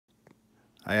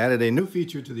I added a new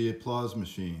feature to the applause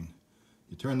machine.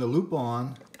 You turn the loop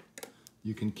on,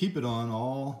 you can keep it on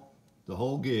the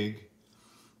whole gig,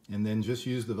 and then just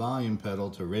use the volume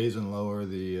pedal to raise and lower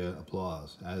the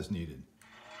applause as needed.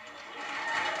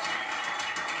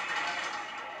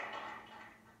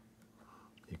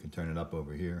 You can turn it up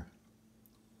over here.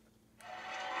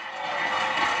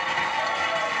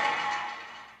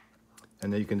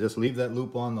 And then you can just leave that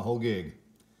loop on the whole gig.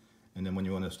 And then when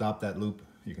you want to stop that loop,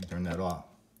 you can turn that off.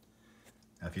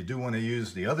 Now, if you do want to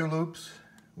use the other loops,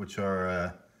 which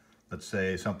are, let's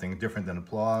say, something different than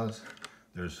applause,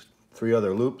 there's 3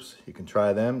 other loops. You can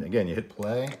try them. Again, you hit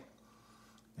play,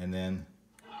 and then